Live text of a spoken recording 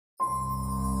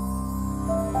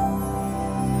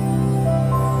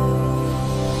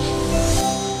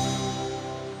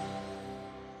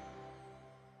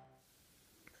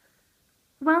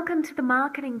Welcome to the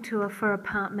marketing tour for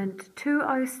apartment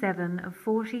 207 of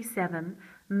 47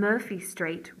 Murphy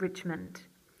Street, Richmond.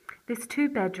 This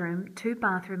 2-bedroom,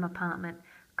 2-bathroom apartment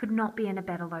could not be in a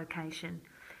better location.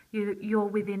 You're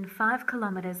within 5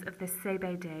 kilometres of the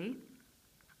CBD.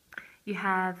 You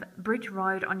have Bridge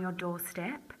Road on your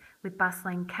doorstep with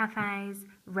bustling cafes,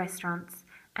 restaurants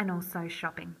and also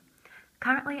shopping.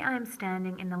 Currently I am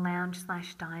standing in the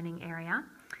lounge/dining area.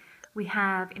 We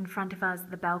have in front of us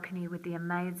the balcony with the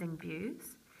amazing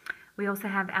views. We also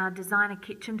have our designer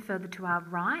kitchen further to our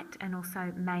right and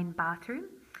also main bathroom.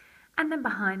 And then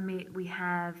behind me we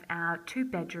have our 2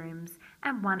 bedrooms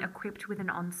and one equipped with an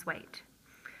ensuite.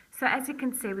 So as you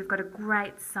can see, we've got a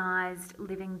great sized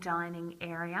living dining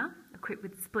area equipped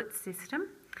with split system.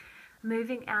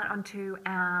 Moving out onto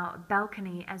our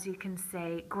balcony, as you can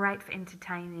see, great for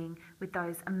entertaining with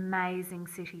those amazing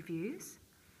city views.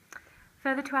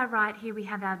 Further to our right here we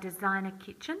have our designer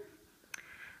kitchen.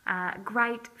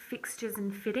 Great fixtures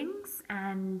and fittings,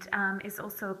 and is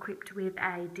also equipped with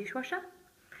a dishwasher.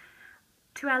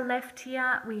 To our left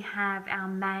here we have our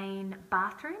main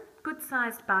bathroom, good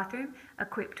sized bathroom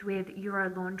equipped with Euro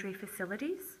laundry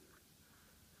facilities.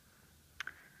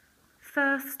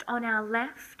 First on our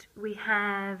left we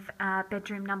have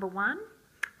bedroom number 1,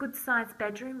 good sized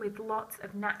bedroom with lots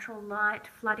of natural light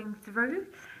flooding through,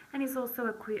 and is also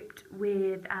equipped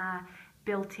with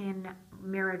built-in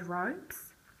mirrored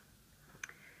robes.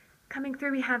 Coming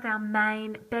through we have our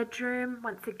main bedroom,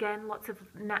 once again lots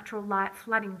of natural light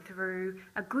flooding through,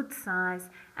 a good size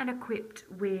and equipped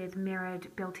with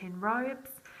mirrored built-in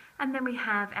robes. And then we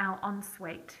have our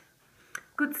ensuite,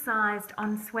 good sized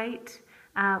ensuite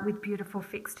with beautiful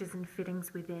fixtures and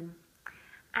fittings within.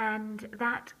 And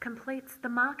that completes the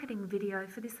marketing video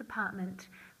for this apartment.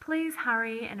 Please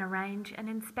hurry and arrange an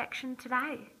inspection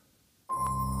today.